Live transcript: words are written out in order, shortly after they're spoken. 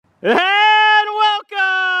And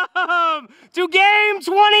welcome to game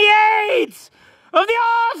 28 of the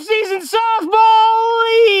Offseason Softball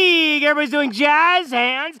League. Everybody's doing jazz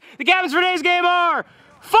hands. The captains for today's game are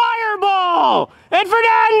Fireball and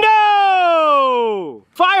Fernando.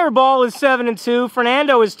 Fireball is 7-2.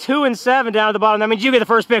 Fernando is 2-7 down at the bottom. That means you get the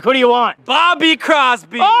first pick. Who do you want? Bobby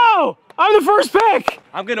Crosby. Oh, I'm the first pick.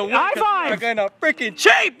 I'm gonna win. High five. We're gonna freaking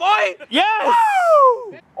cheat, boy. Yes.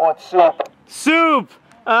 Woo! Want soup? Soup.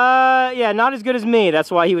 Yeah, not as good as me.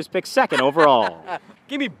 That's why he was picked second overall.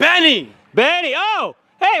 Give me Benny. Benny. Oh,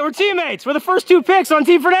 hey, we're teammates. We're the first two picks on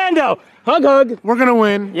Team Fernando. Hug, hug. We're gonna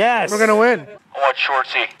win. Yes. We're gonna win. I want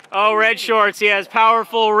shortsy. Oh, red shorts. He has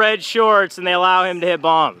powerful red shorts, and they allow him to hit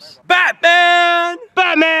bombs. Batman.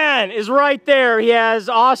 Batman is right there. He has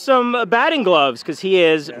awesome batting gloves because he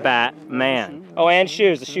is Batman. Oh, and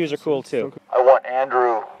shoes. The shoes are cool too. I want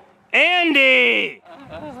Andrew. Andy.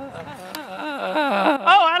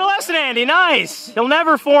 Oh, adolescent Andy. Nice. He'll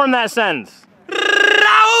never form that sentence.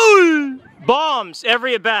 Raul. Bombs.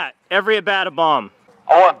 Every at bat. Every at bat a bomb.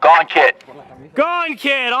 I want Gone Kit. Gone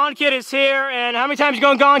Kid. On Kid is here. And how many times you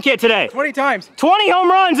going Gone Kid today? 20 times. 20 home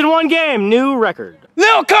runs in one game. New record.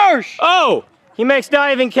 Lil Kirsch. Oh, he makes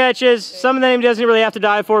diving catches. Some of them he doesn't really have to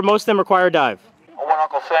dive for. Most of them require a dive. I want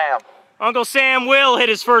Uncle Sam. Uncle Sam will hit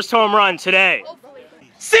his first home run today.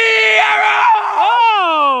 Sierra.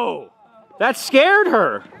 Oh! That scared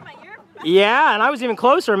her. Yeah, and I was even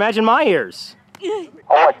closer. Imagine my ears. I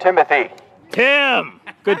want Timothy. Tim.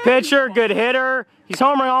 Good pitcher, good hitter. He's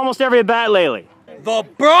homering almost every at bat lately. The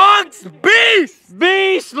Bronx Beast.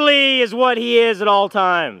 Beastly is what he is at all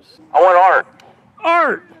times. I want Art.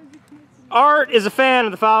 Art. Art is a fan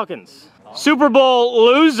of the Falcons. Super Bowl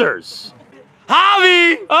losers.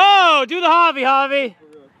 Javi. Oh, do the Javi.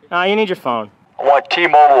 You need your phone. I want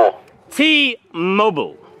T-Mobile.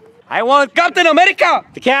 T-Mobile. I want Captain America.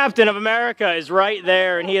 The captain of America is right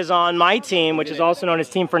there, and he is on my team, which is also known as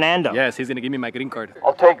Team Fernando. Yes, he's gonna give me my green card.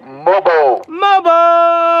 I'll take Mobo.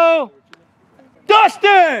 Mobo!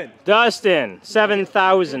 Dustin. Dustin,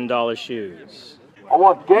 $7,000 shoes. I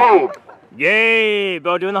want Gabe. Gabe,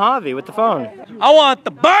 doing the Javi with the phone. I want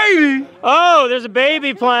the baby. Oh, there's a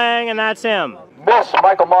baby playing, and that's him. Miss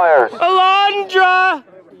Michael Myers. Alondra!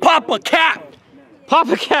 Papa Cap.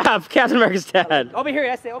 Papa Cap, Captain America's dad. Over here,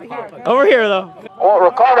 I say over here. Over here, though. I want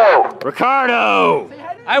Ricardo. Ricardo!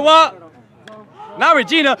 I want. Not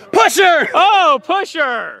Regina. Pusher. Oh,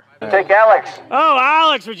 Pusher! Take Alex. Oh,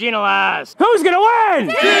 Alex, Regina last. Who's gonna win?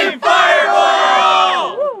 Team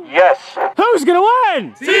Fireball. Yes. Who's gonna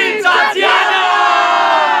win? Team Tatiana.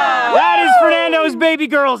 That is Fernando's baby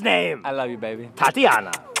girl's name. I love you, baby.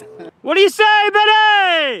 Tatiana. What do you say,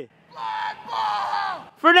 Benny?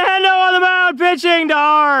 Fernando on the mound pitching to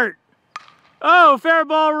Art. Oh, fair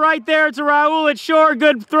ball right there to Raul. It's short.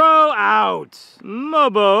 Good throw. Out.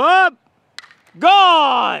 Mobo up.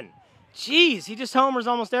 Gone. Jeez, he just homers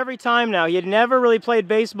almost every time now. He had never really played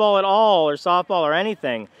baseball at all or softball or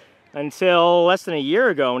anything until less than a year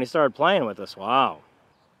ago when he started playing with us. Wow.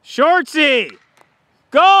 Shortsy.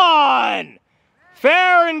 Gone.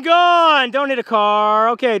 Fair and gone. Don't hit a car.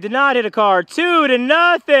 Okay, did not hit a car.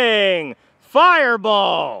 2-0.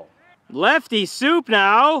 Fireball. Lefty soup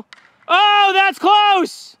now. Oh, that's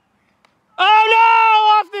close. Oh, no,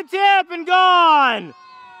 off the tip and gone.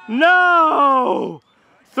 No.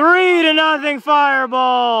 3-0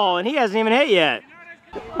 Fireball. And he hasn't even hit yet.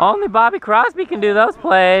 Only Bobby Crosby can do those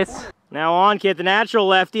plays. Now on, kid, the natural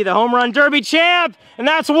lefty, the home run derby champ. And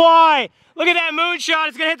that's why. Look at that moonshot.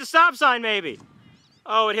 It's going to hit the stop sign, maybe.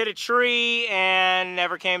 Oh, it hit a tree and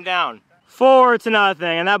never came down. 4-0,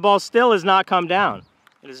 and that ball still has not come down.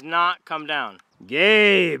 It has not come down.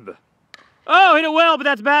 Gabe. Oh, hit it well, but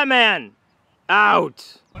that's Batman.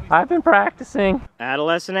 Out. I've been practicing.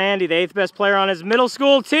 Adolescent Andy, the 8th best player on his middle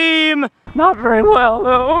school team. Not very well,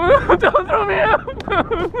 though. Don't throw me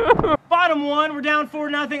out. Bottom one, we're down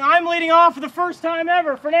 4-0. I'm leading off for the first time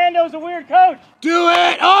ever. Fernando's a weird coach. Do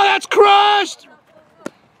it! Oh, that's crushed!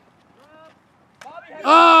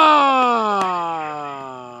 Oh!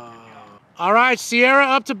 All right, Sierra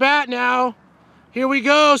up to bat now. Here we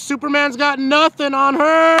go. Superman's got nothing on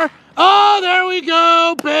her. Oh, there we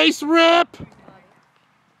go. Base rip.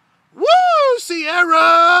 Woo,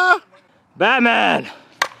 Sierra! Batman.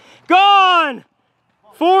 Gone.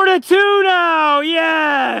 4-2 now.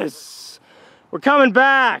 Yes. We're coming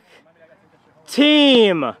back.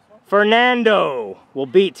 Team Fernando will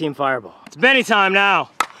beat Team Fireball. It's Benny time now.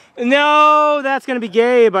 No, that's going to be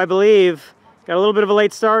Gabe, I believe. Got a little bit of a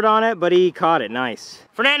late start on it, but he caught it. Nice.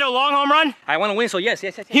 Fernando, long home run? I want to win, so yes.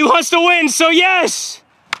 He wants to win, so yes!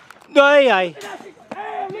 Ay, ay.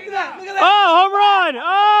 Hey, look at that, look at that. Oh, home run!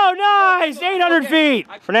 Oh, 100 feet.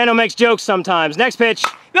 Fernando makes jokes sometimes. Next pitch.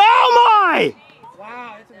 Oh my!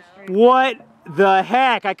 What the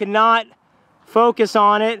heck? I could not focus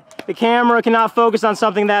on it. The camera cannot focus on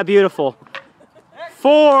something that beautiful.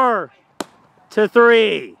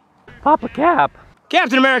 4-3. Pop a cap.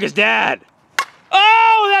 Captain America's dad.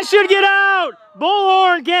 Oh, that should get out.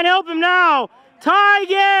 Bullhorn can't help him now. Tie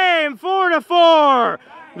game, 4-4.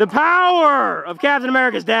 The power of Captain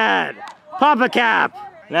America's dad. Pop a cap.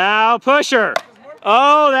 Now pusher.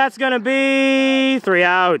 Oh, that's gonna be 3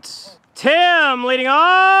 outs. Tim leading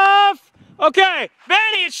off. Okay,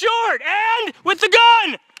 Benny, it's short, and with the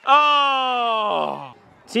gun. Oh.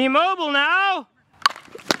 T-Mobile now.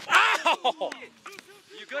 Ow!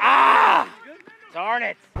 Ah! Darn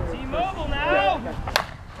it. T-Mobile now.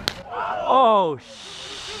 Oh,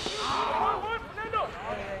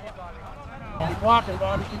 Keep walking,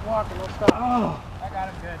 Bobby. Keep walking. Don't stop. Oh, I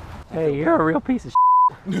got him good. hey, you're a real piece of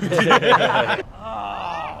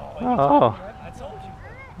Oh.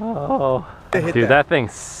 Oh. Dude, that thing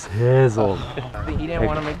sizzled. He didn't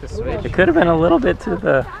want to make the switch. It could have been a little bit to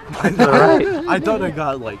the right. I thought I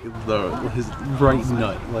got like his right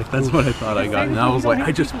nut. Like that's what I thought I got, and I was like,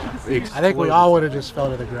 I just. I think we all would have just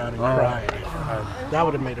fell to the ground and cried. That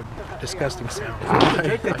would have made a disgusting sound.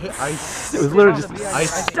 It was literally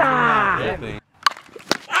just stop.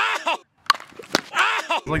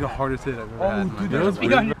 It's like the hardest hit I've ever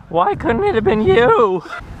had. Why couldn't it have been you?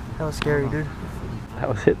 That was scary, dude. That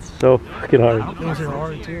was hit so fucking hard. It was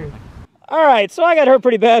hard, too. All right, so I got hurt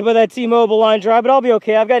pretty bad by that T-Mobile line drive, but I'll be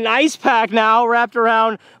okay. I've got an ice pack now wrapped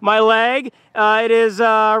around my leg. It is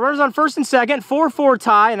runners on first and second, 4-4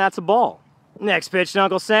 tie, and that's a ball. Next pitch to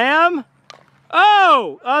Uncle Sam.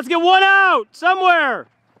 Oh, let's get 1 out somewhere.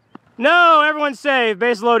 No, everyone's safe.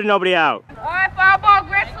 Base loaded, nobody out. All right, fireball,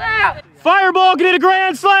 grand slam. Fireball can hit a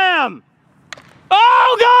grand slam.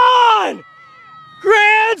 Oh, gone!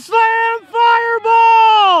 Grand slam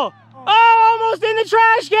fireball! Oh, almost in the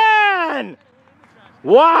trash can!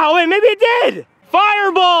 Wow, wait, maybe it did!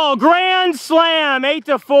 Fireball, grand slam,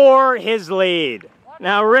 8-4, his lead.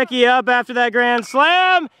 Now Ricky up after that grand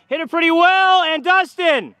slam, hit it pretty well, and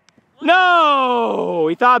Dustin. No,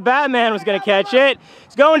 he thought Batman was gonna catch it.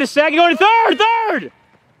 He's going to second, going to third!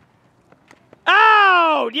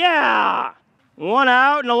 Out, yeah! 1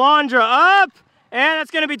 out, and Alondra up. And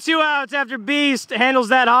that's going to be 2 outs after Beast handles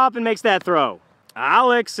that hop and makes that throw.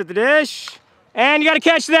 Alex at the dish. And you got to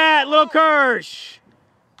catch that, little Kirsch.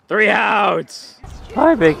 3 outs.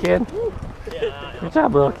 Hi, big kid. Good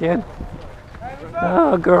job, little kid.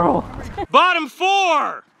 Oh, girl. Bottom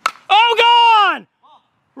 4. Oh, gone!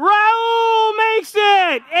 Raul makes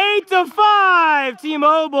it. 8-5.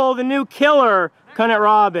 T-Mobile, the new killer, couldn't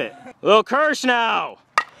rob it. Little Kirsch now.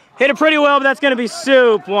 Hit it pretty well, but that's going to be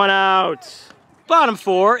soup. 1 out. Bottom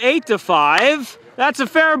 4, 8-5. That's a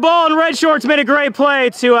fair ball, and Red Shorts made a great play.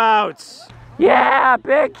 2 outs. Yeah,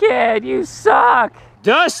 big kid, you suck.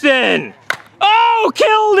 Dustin. Oh,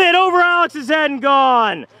 killed it over Alex's head and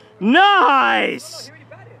gone. Nice.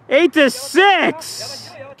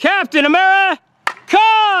 8-6. Captain America,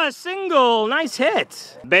 single. Nice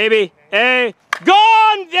hit. Baby, gone.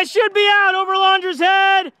 That should be out over Londra's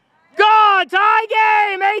head. Gone. Tie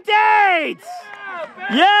game. 8-8.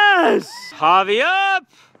 Yes. Javi up.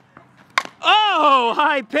 Oh,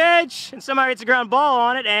 high pitch. And somebody hits a ground ball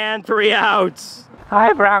on it, and 3 outs.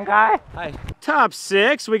 Hi, brown guy. Hi. Top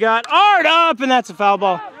 6, we got Art up, and that's a foul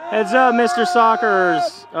ball. Heads up, Mr.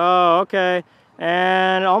 Sockers. Oh, okay.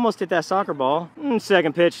 And almost hit that soccer ball.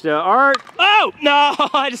 Second pitch to Art. Oh, no,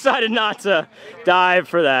 I decided not to dive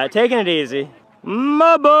for that. Taking it easy.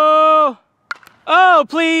 Mabo. Oh,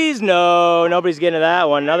 please, no. Nobody's getting to that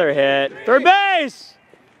one. Another hit. Third base.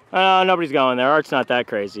 Nobody's going there. Art's not that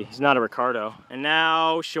crazy. He's not a Ricardo. And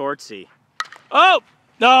now Shortsy. Oh,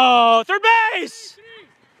 no. Third base.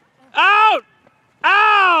 Out.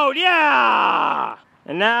 Out, yeah.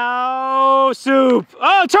 And now Soup.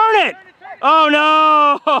 Oh, turn it. Oh,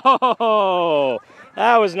 no.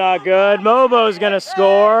 That was not good. Mobo's going to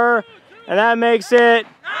score. And that makes it,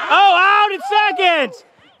 out at second.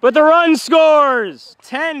 But the run scores.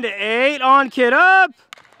 10-8. On kid up.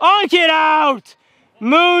 On kid out.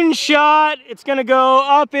 Moonshot. It's going to go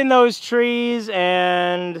up in those trees.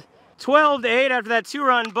 And 12-8 after that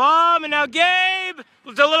 2-run bomb. And now Gabe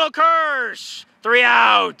with the little Kirsch. 3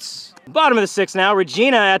 outs. Bottom of the 6th now.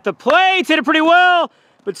 Regina at the plate. Hit it pretty well.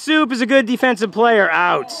 But Soup is a good defensive player.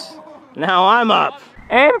 Out. Now I'm up.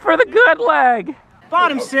 Aim for the good leg.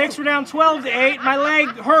 Bottom 6, we're down 12-8. My leg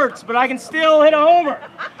hurts, but I can still hit a homer.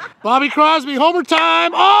 Bobby Crosby, homer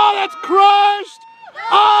time. Oh, that's crushed.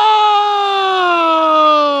 Oh!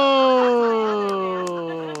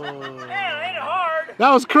 Man, I hit a That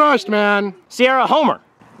was crushed, man. Sierra, homer.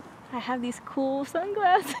 I have these cool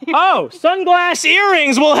sunglasses. Oh, sunglass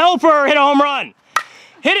earrings will help her hit a home run.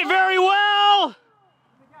 Hit it very well.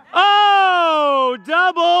 Oh,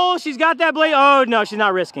 double. She's got that blade. Oh, no, she's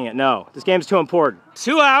not risking it. No, this game's too important.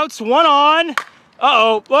 2 outs, 1 on.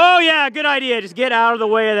 Uh-oh. Oh, yeah, good idea. Just get out of the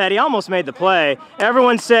way of that. He almost made the play.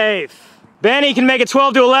 Everyone's safe. Benny can make it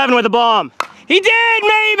 12-11 with a bomb. He did,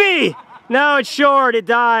 maybe. No, it's short. It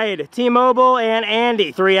died. T-Mobile and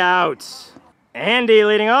Andy, 3 outs. Andy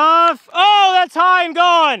leading off. Oh, that's high and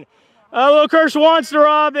gone. Little Kirsch wants to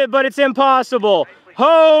rob it, but it's impossible.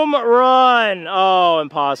 Home run. Oh,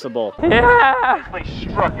 impossible. Yeah.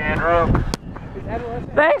 Struck, Andrew.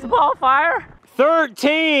 Thanks, Ballfire.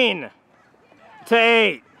 13-8.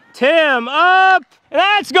 Tim up. And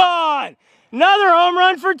that's gone. Another home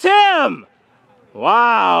run for Tim.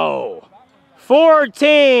 Wow.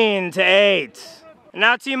 14-8. And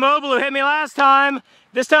now T-Mobile, who hit me last time.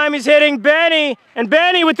 This time he's hitting Benny. And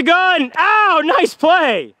Benny with the gun. Ow, nice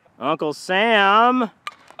play. Uncle Sam.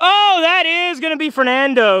 Oh, that is going to be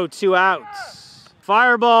Fernando, 2 outs.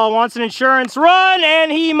 Fireball wants an insurance run,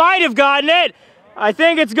 and he might have gotten it. I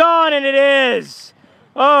think it's gone, and it is.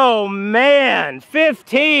 Oh, man.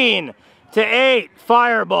 15-8,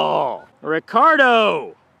 Fireball.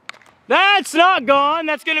 Ricardo. That's not gone.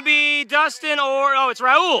 That's going to be Dustin or, oh, it's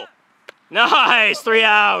Raul. Nice, 3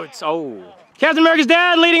 outs. Oh. Captain America's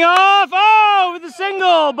dad leading off. Oh, with a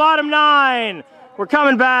single, bottom 9. We're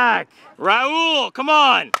coming back. Raul, come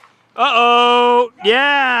on. Uh-oh,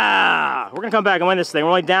 yeah. We're gonna come back and win this thing. We're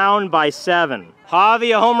only down by 7.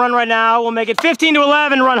 Javi, a home run right now. We'll make it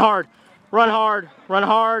 15-11. Run hard, run hard, run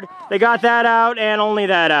hard. They got that out and only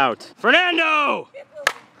that out. Fernando,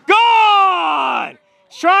 gone.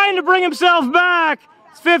 He's trying to bring himself back.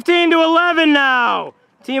 It's 15-11 now.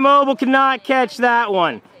 T-Mobile cannot catch that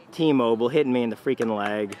one. T-Mobile hitting me in the freaking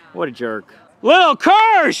leg. What a jerk. Little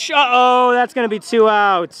Kirsch! Uh-oh, that's gonna be 2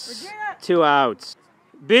 outs. 2 outs.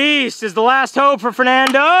 Beast is the last hope for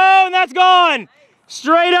Fernando. Oh, and that's gone.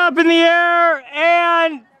 Straight up in the air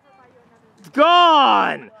and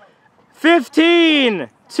gone.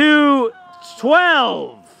 15-12.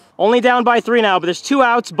 Only down by 3 now, but there's 2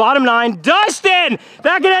 outs. Bottom 9. Dustin!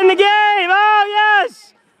 That could end the game! Oh,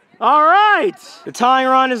 yes! All right. The tying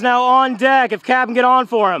run is now on deck if Cap can get on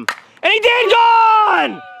for him. And he did,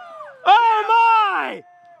 gone! Oh my!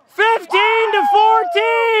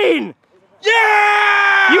 15-14!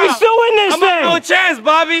 Yeah! You can still win this thing! No chance,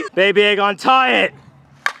 Bobby! Baby Egg on, tie it.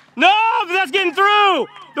 No, but that's getting through!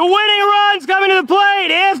 The winning run's coming to the plate!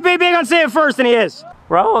 If Baby Egg on say it first, and he is.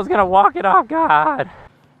 Raul's gonna walk it off, God.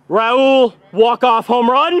 Raul, walk-off home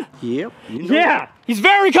run? Yep. Yeah, he's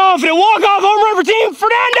very confident. Walk-off home run for Team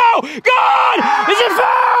Fernando! Gone! Is it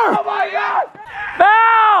fair? Oh my God!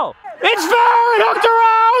 Foul! It's fair! It hooked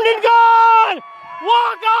around and gone!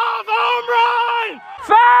 Walk-off home run!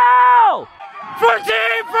 Foul! For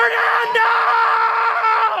Team Fernando!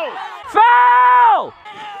 Foul!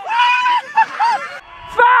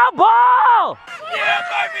 Foul ball! Yeah,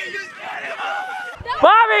 Bobby, you got him!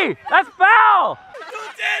 Bobby, that's foul! You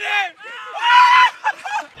did it!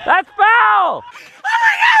 That's foul! Oh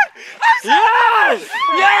my God! Yes!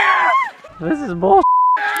 Yes! This is bull.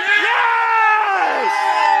 Yes!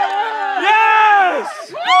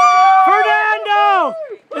 Yes! Fernando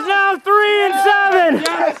is now 3-7.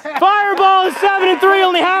 Fireball is 7-3,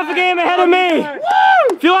 only half a game ahead of me.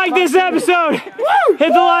 If you like this episode,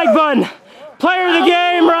 hit the like button. Player of the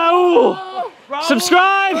game, Raul.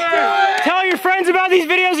 Subscribe. Tell your friends about these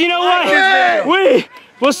videos. You know what? We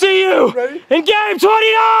will see you in game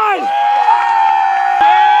 29.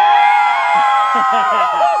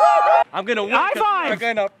 I'm gonna win. High five. We're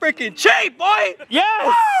gonna freaking cheat, boy!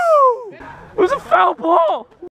 Yes. It was a foul ball.